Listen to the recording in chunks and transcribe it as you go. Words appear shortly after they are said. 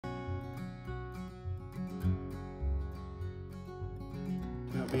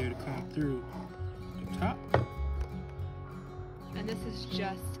be able to come through the top. And this is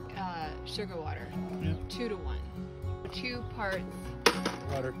just sugar water. Yep. 2 to 1. 2 parts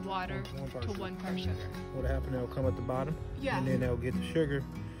Water. to 1 part sugar. What'll happen, they'll come at the bottom. Yeah. And then they'll get the sugar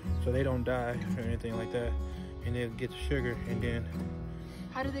so they don't die or anything like that. And they'll get the sugar and then,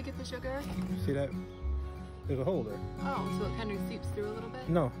 How do they get the sugar? see that? There's a hole there. Oh, so it kind of seeps through a little bit?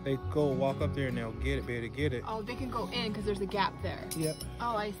 No, they go walk up there and they'll get it, be able to get it. Oh, they can go in because there's a gap there. Yep.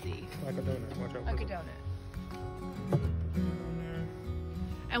 Oh, I see. Like a donut. Watch out. Like a donut.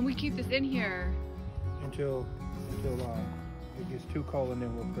 And we keep this in here. Until it gets too cold, and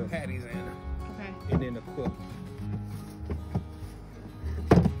then we'll put patties in, Okay. and then the cook.